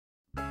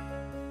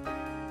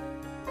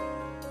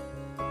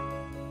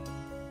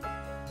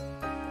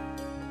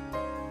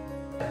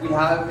we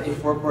have a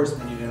 4-course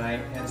menu tonight,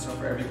 and so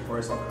for every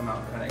course I'll come out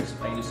and kind of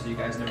explain you so you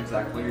guys know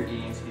exactly what you're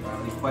eating, so you don't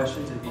have any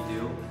questions. If you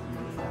do,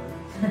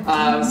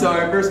 so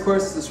our first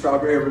course is a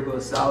strawberry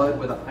arugula salad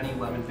with a honey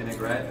lemon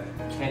vinaigrette,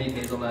 candied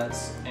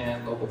hazelnuts,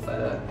 and local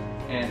feta.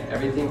 And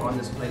everything on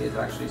this plate is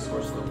actually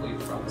sourced locally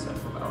from the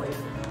Central Valley.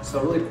 So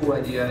a really cool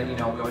idea, you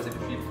know, we always like to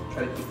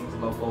try to keep things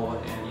local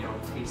and, you know,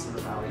 taste in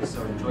the valley.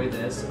 So enjoy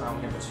this. We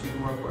have 2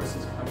 more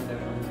courses coming that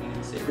are clean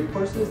and savory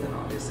courses, and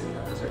obviously we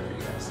have dessert for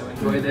you guys. So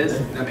enjoy this,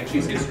 and make sure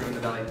you stay true in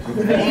the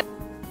valley.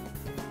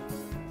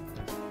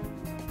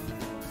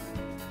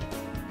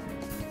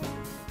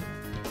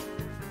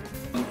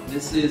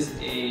 This is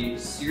a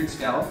seared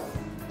scallop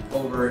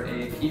over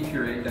a pea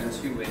puree done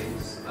 2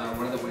 ways.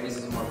 One of the ways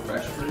is a more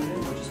fresh version,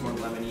 which is more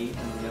lemony,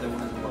 and the other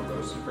one is a more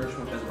roasted version,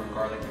 which has more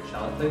garlic and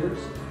shallot flavors.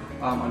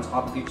 On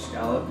top of each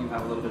scallop, you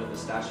have a little bit of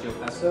pistachio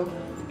pesto,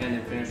 and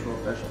then finish with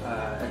fresh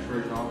extra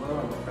virgin olive oil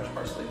and with fresh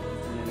parsley.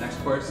 And the next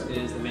course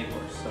is the main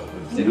course, so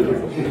stay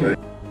tuned.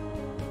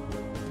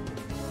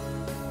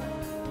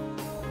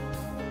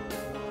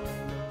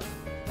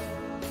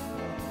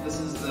 This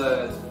is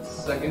the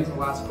second to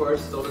last course,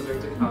 still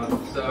dessert to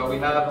come. So we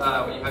have,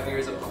 what you have here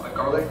is a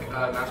garlic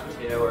mashed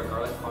potato or a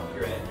garlic pommes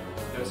puree,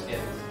 no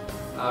skins.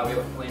 We have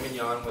a filet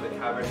mignon with a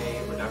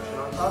Cabernet reduction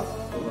on top,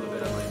 with a little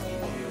bit of like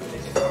Anjou and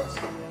Nicotinox,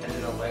 and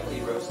then a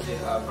lightly roasted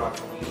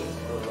broccolini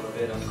with a little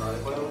bit of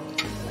garlic oil.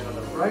 And then on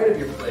the right of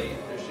your plate,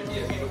 there should be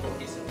a beautiful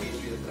piece of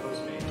pastry that the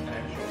host made.